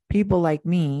 People like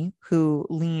me who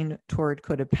lean toward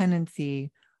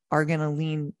codependency are going to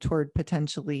lean toward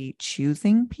potentially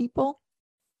choosing people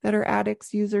that are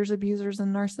addicts, users, abusers,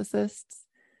 and narcissists.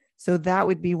 So that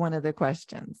would be one of the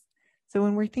questions. So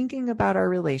when we're thinking about our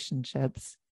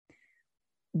relationships,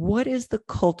 what is the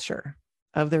culture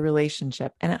of the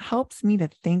relationship? And it helps me to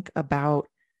think about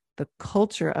the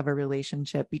culture of a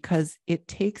relationship, because it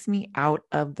takes me out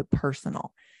of the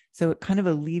personal. So it kind of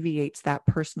alleviates that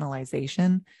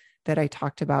personalization that I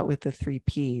talked about with the 3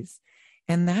 Ps.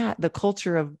 And that the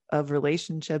culture of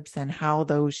relationships and how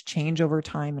those change over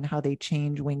time and how they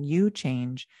change when you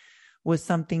change was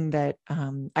something that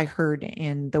I heard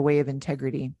in The Way of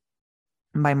Integrity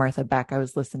by Martha Beck. I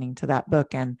was listening to that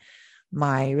book, and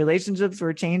my relationships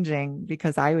were changing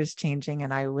because I was changing,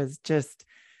 and I was just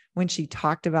when she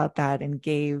talked about that and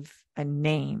gave a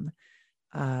name,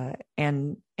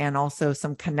 and also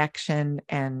some connection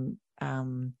and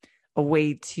a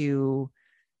way to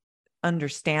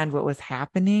understand what was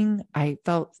happening, I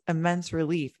felt immense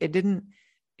relief. It didn't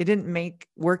make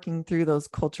working through those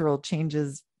cultural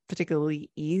changes particularly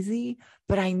easy,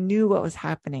 but I knew what was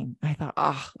happening. I thought,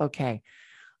 oh, okay,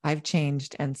 I've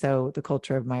changed. And so the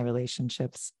culture of my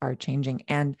relationships are changing.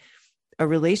 And a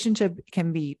relationship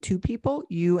can be two people,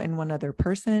 you and one other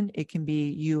person. It can be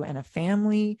you and a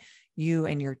family, you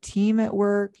and your team at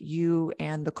work, you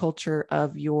and the culture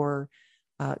of your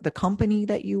the company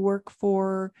that you work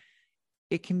for.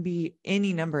 It can be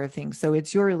any number of things. So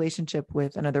it's your relationship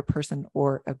with another person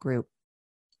or a group.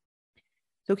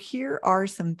 So here are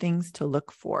some things to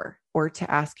look for or to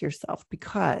ask yourself,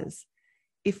 because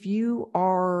if you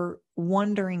are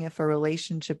wondering if a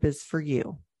relationship is for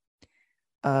you,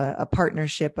 a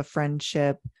partnership, a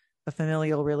friendship, a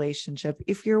familial relationship,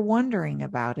 if you're wondering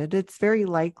about it, it's very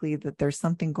likely that there's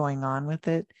something going on with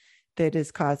it that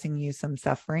is causing you some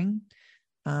suffering,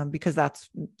 because that's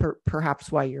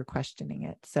perhaps why you're questioning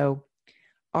it. So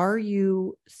are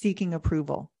you seeking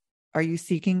approval? Are you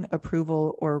seeking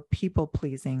approval or people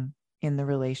pleasing in the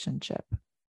relationship?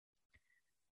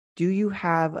 Do you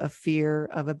have a fear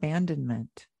of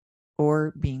abandonment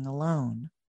or being alone?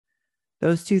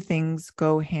 Those two things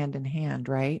go hand in hand,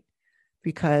 right?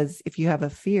 Because if you have a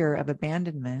fear of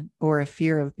abandonment or a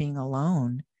fear of being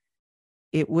alone,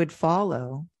 it would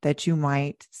follow that you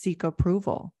might seek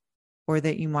approval or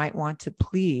that you might want to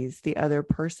please the other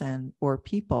person or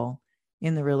people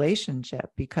in the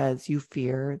relationship because you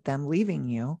fear them leaving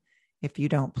you if you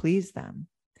don't please them.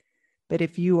 But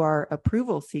if you are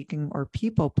approval seeking or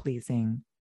people pleasing,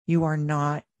 you are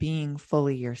not being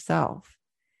fully yourself.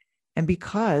 And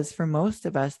because for most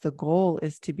of us, the goal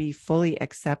is to be fully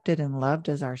accepted and loved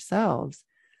as ourselves,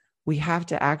 we have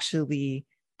to actually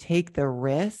take the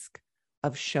risk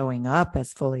of showing up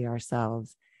as fully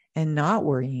ourselves and not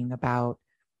worrying about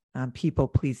people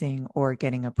pleasing or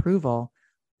getting approval.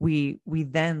 We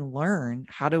then learn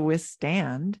how to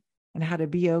withstand and how to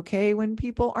be okay when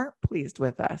people aren't pleased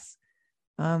with us,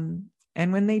 and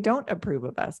when they don't approve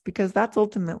of us, because that's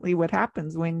ultimately what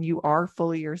happens when you are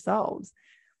fully yourselves.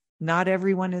 Not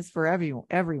everyone is for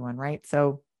everyone, right?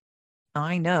 So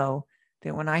I know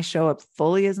that when I show up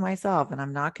fully as myself and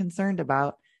I'm not concerned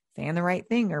about saying the right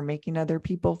thing or making other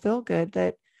people feel good,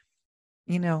 that,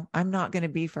 I'm not going to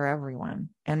be for everyone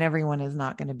and everyone is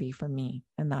not going to be for me.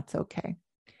 And that's okay.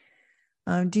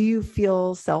 Do you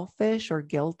feel selfish or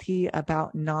guilty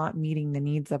about not meeting the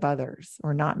needs of others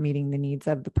or not meeting the needs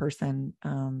of the person,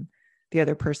 the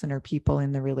other person or people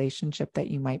in the relationship that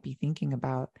you might be thinking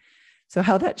about? So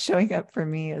how that's showing up for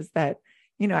me is that,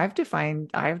 I have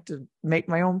to make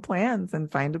my own plans and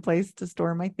find a place to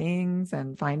store my things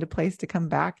and find a place to come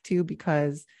back to,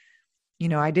 because,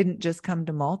 I didn't just come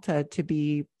to Malta to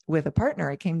be with a partner.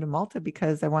 I came to Malta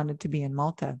because I wanted to be in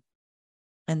Malta.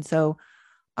 And so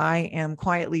I am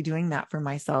quietly doing that for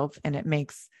myself. And it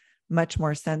makes much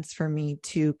more sense for me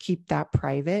to keep that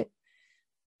private.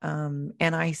 And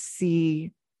I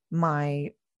see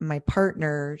my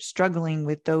partner struggling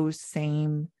with those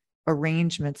same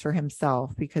arrangements for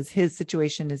himself because his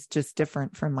situation is just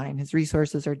different from mine. His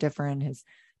resources are different. His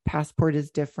passport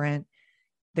is different.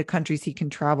 The countries he can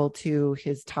travel to,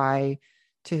 his tie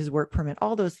to his work permit,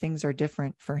 all those things are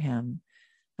different for him.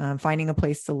 Finding a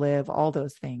place to live, all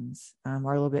those things are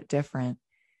a little bit different.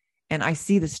 And I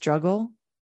see the struggle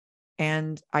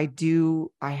and I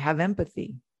have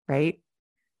empathy, right?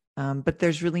 But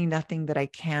there's really nothing that I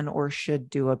can or should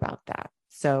do about that.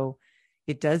 So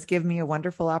it does give me a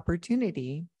wonderful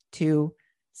opportunity to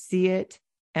see it,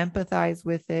 empathize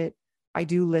with it. I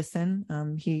do listen.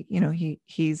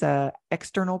 He's a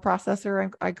external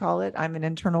processor, I call it. I'm an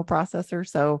internal processor.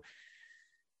 So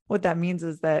what that means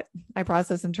is that I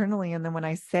process internally. And then when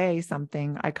I say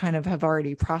something, I kind of have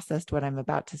already processed what I'm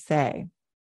about to say.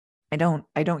 I don't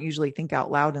usually think out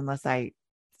loud unless I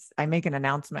make an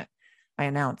announcement. I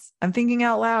announce I'm thinking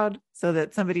out loud so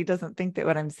that somebody doesn't think that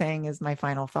what I'm saying is my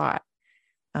final thought.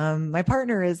 My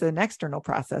partner is an external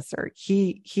processor.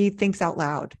 He thinks out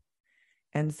loud.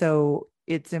 And so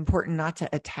it's important not to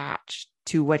attach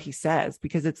to what he says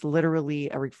because it's literally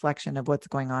a reflection of what's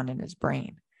going on in his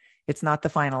brain. It's not the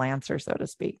final answer, so to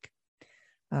speak.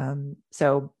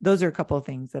 So those are a couple of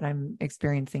things that I'm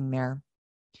experiencing there.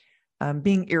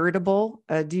 Being irritable.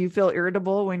 Do you feel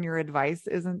irritable when your advice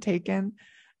isn't taken?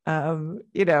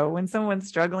 When someone's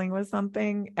struggling with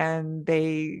something and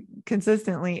they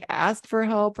consistently ask for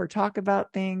help or talk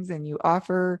about things and you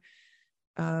offer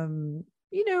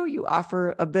you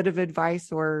offer a bit of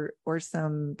advice or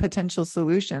some potential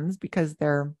solutions because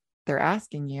they're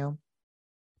asking you.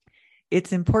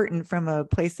 It's important from a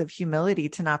place of humility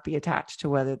to not be attached to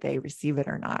whether they receive it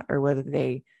or not, or whether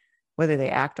they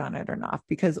act on it or not,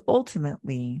 because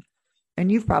ultimately,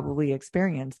 and you've probably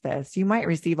experienced this, you might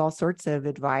receive all sorts of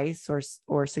advice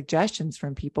or suggestions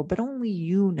from people, but only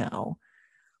you know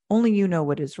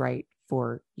what is right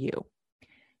for you.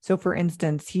 So for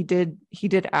instance, he did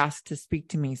ask to speak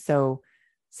to me. So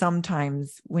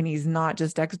sometimes when he's not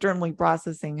just externally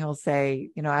processing, he'll say,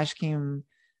 Ashkim,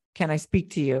 can I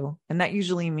speak to you? And that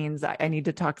usually means I need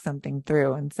to talk something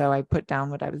through. And so I put down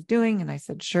what I was doing and I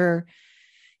said, sure.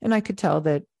 And I could tell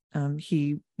that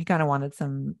he kind of wanted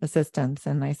some assistance.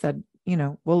 And I said,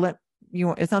 well,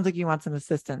 it sounds like you want some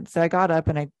assistance. So I got up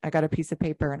and I got a piece of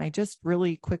paper and I just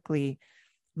really quickly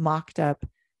mocked up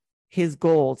his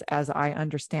goals as I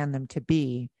understand them to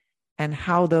be, and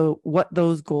what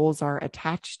those goals are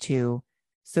attached to,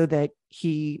 so that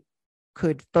he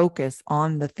could focus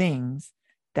on the things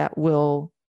that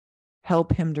will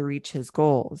help him to reach his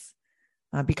goals.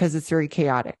 Because it's very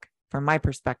chaotic from my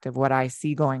perspective, what I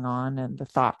see going on and the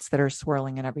thoughts that are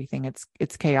swirling and everything.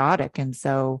 It's chaotic. And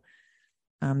so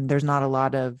there's not a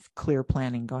lot of clear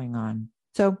planning going on.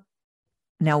 So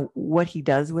now what he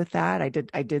does with that, I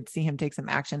did see him take some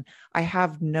action. I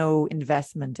have no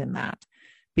investment in that,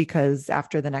 because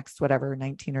after the next,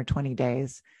 19 or 20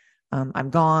 days, I'm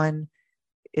gone.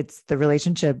 It's the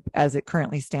relationship as it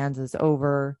currently stands is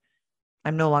over.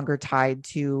 I'm no longer tied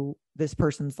to this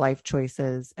person's life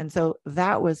choices. And so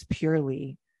that was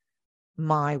purely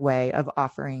my way of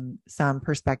offering some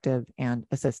perspective and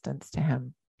assistance to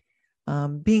him.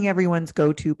 Being everyone's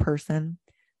go-to person,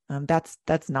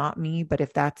 that's not me, but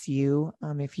if that's you,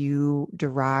 if you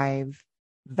derive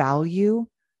value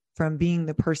from being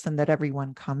the person that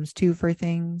everyone comes to for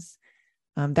things,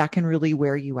 that can really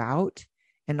wear you out.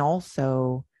 And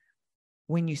also,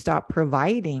 when you stop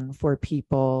providing for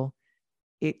people,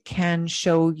 it can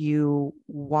show you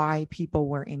why people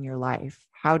were in your life.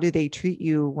 How do they treat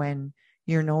you when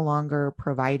you're no longer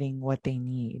providing what they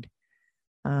need?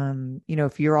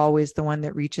 If you're always the one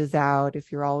that reaches out,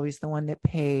 if you're always the one that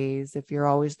pays, if you're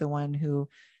always the one who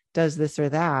does this or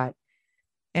that,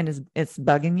 and it's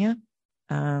bugging you,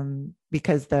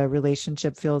 because the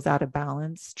relationship feels out of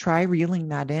balance, try reeling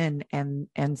that in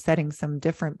and setting some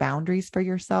different boundaries for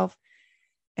yourself.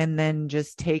 And then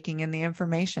just taking in the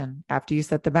information after you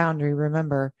set the boundary.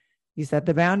 Remember, you set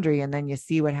the boundary and then you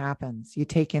see what happens. You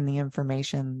take in the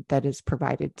information that is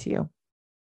provided to you.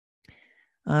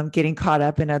 Getting caught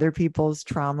up in other people's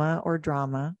trauma or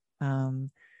drama.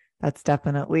 That's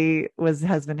definitely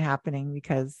has been happening,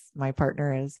 because my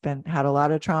partner had a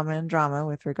lot of trauma and drama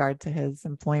with regard to his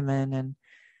employment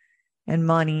and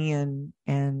money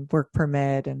and work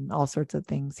permit and all sorts of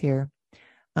things here.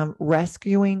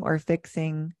 Rescuing or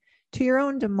fixing to your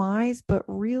own demise, but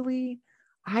really,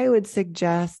 I would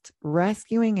suggest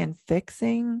rescuing and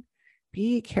fixing.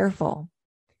 Be careful.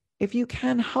 If you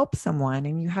can help someone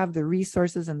and you have the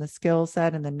resources and the skill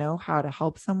set and the know-how to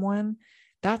help someone,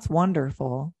 that's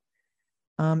wonderful.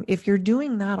 If you're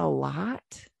doing that a lot,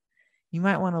 you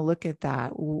might want to look at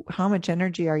that. How much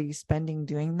energy are you spending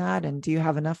doing that? And do you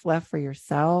have enough left for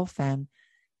yourself? And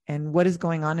what is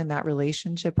going on in that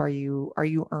relationship? Are you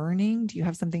earning? Do you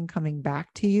have something coming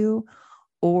back to you?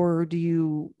 Or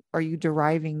are you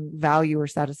deriving value or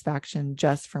satisfaction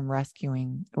just from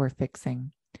rescuing or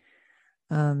fixing?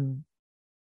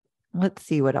 Let's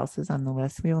see what else is on the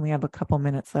list. We only have a couple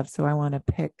minutes left, so I want to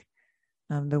pick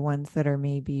the ones that are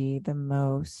maybe the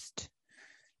most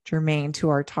germane to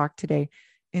our talk today.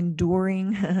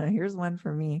 Enduring, here's one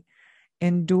for me.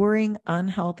 Enduring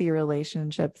unhealthy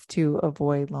relationships to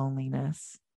avoid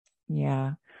loneliness.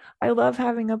 Yeah. I love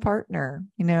having a partner.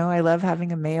 I love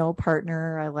having a male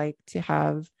partner. I like to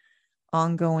have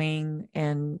ongoing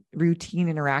and routine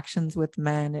interactions with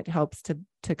men. It helps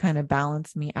to kind of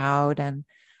balance me out. And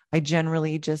I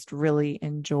generally just really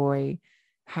enjoy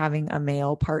having a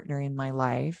male partner in my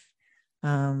life.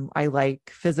 I like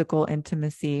physical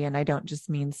intimacy, and I don't just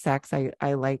mean sex.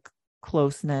 I like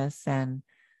closeness and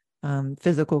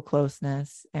physical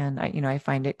closeness. And I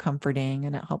find it comforting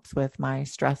and it helps with my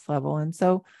stress level. And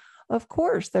so, of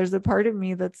course, there's a part of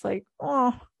me that's like,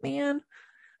 oh man,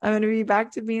 I'm going to be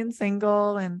back to being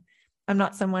single. And I'm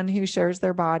not someone who shares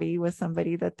their body with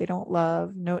somebody that they don't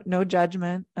love. No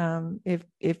judgment.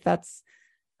 If that's,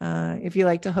 if you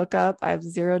like to hook up, I have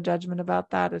zero judgment about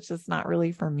that. It's just not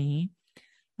really for me,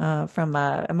 from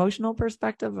an emotional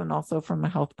perspective and also from a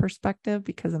health perspective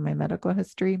because of my medical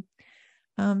history.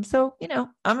 So,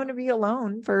 I'm going to be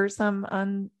alone for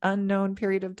some unknown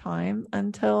period of time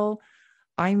until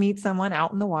I meet someone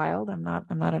out in the wild. I'm not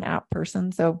an app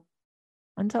person. So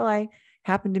until I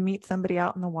happen to meet somebody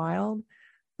out in the wild,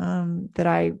 that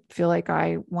I feel like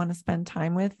I want to spend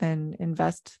time with and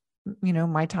invest,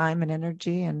 my time and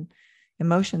energy and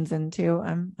emotions into,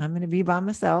 I'm going to be by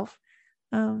myself.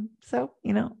 So,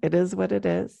 it is what it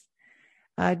is.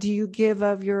 Do you give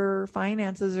of your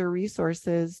finances or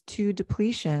resources to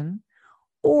depletion?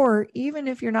 Or even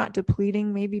if you're not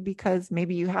depleting, maybe because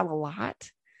maybe you have a lot,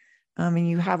 and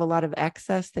you have a lot of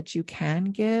excess that you can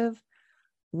give,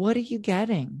 what are you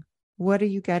getting? What are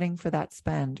you getting for that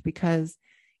spend? Because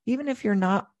even if you're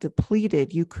not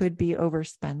depleted, you could be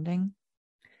overspending.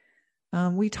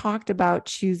 We talked about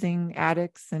choosing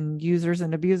addicts and users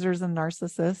and abusers and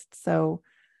narcissists. So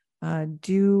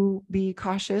do be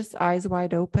cautious, eyes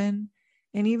wide open.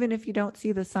 And even if you don't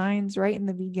see the signs right in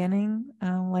the beginning,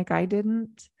 like I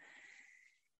didn't,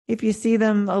 if you see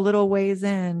them a little ways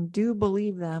in, do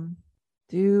believe them.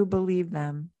 Do believe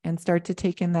them and start to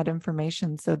take in that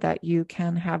information so that you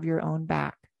can have your own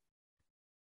back.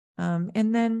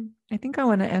 And then I think I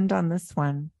want to end on this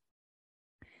one.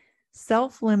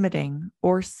 Self-limiting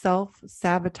or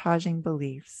self-sabotaging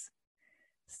beliefs.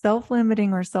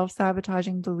 Self-limiting or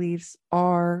self-sabotaging beliefs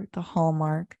are the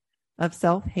hallmark of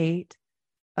self-hate,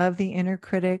 of the inner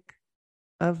critic,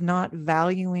 of not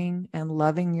valuing and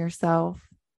loving yourself,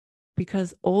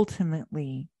 because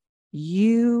ultimately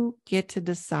you get to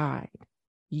decide.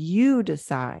 You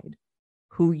decide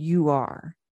who you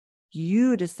are.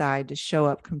 You decide to show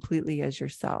up completely as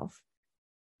yourself.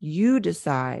 You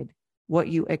decide what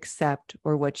you accept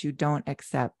or what you don't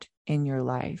accept in your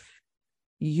life.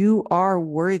 You are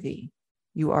worthy.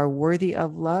 You are worthy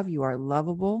of love. You are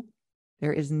lovable.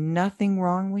 There is nothing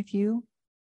wrong with you.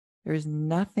 There is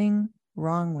nothing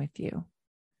wrong with you.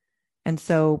 And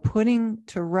so putting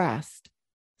to rest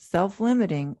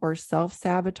self-limiting or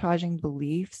self-sabotaging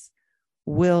beliefs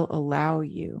will allow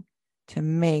you to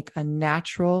make a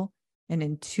natural and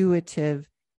intuitive,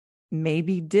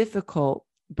 maybe difficult,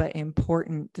 but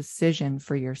important decision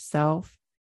for yourself,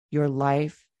 your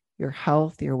life, your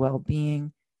health, your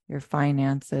well-being, your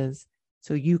finances,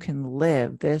 so you can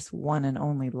live this one and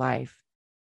only life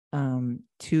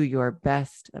to your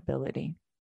best ability.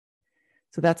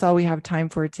 So that's all we have time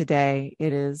for today.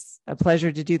 It is a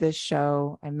pleasure to do this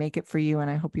show and make it for you, and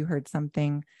I hope you heard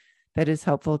something that is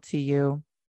helpful to you.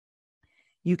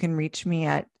 You can reach me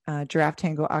at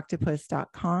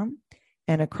giraffetangooctopus.com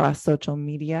and across social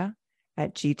media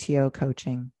at GTO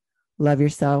Coaching. Love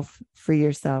yourself, free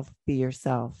yourself, be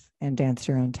yourself, and dance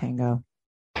your own tango.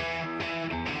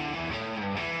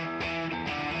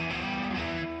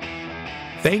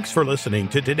 Thanks for listening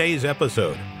to today's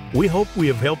episode. We hope we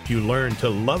have helped you learn to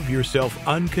love yourself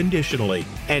unconditionally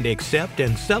and accept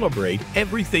and celebrate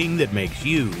everything that makes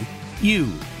you,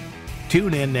 you.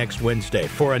 Tune in next Wednesday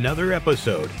for another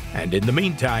episode, and in the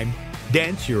meantime,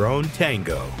 dance your own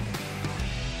tango.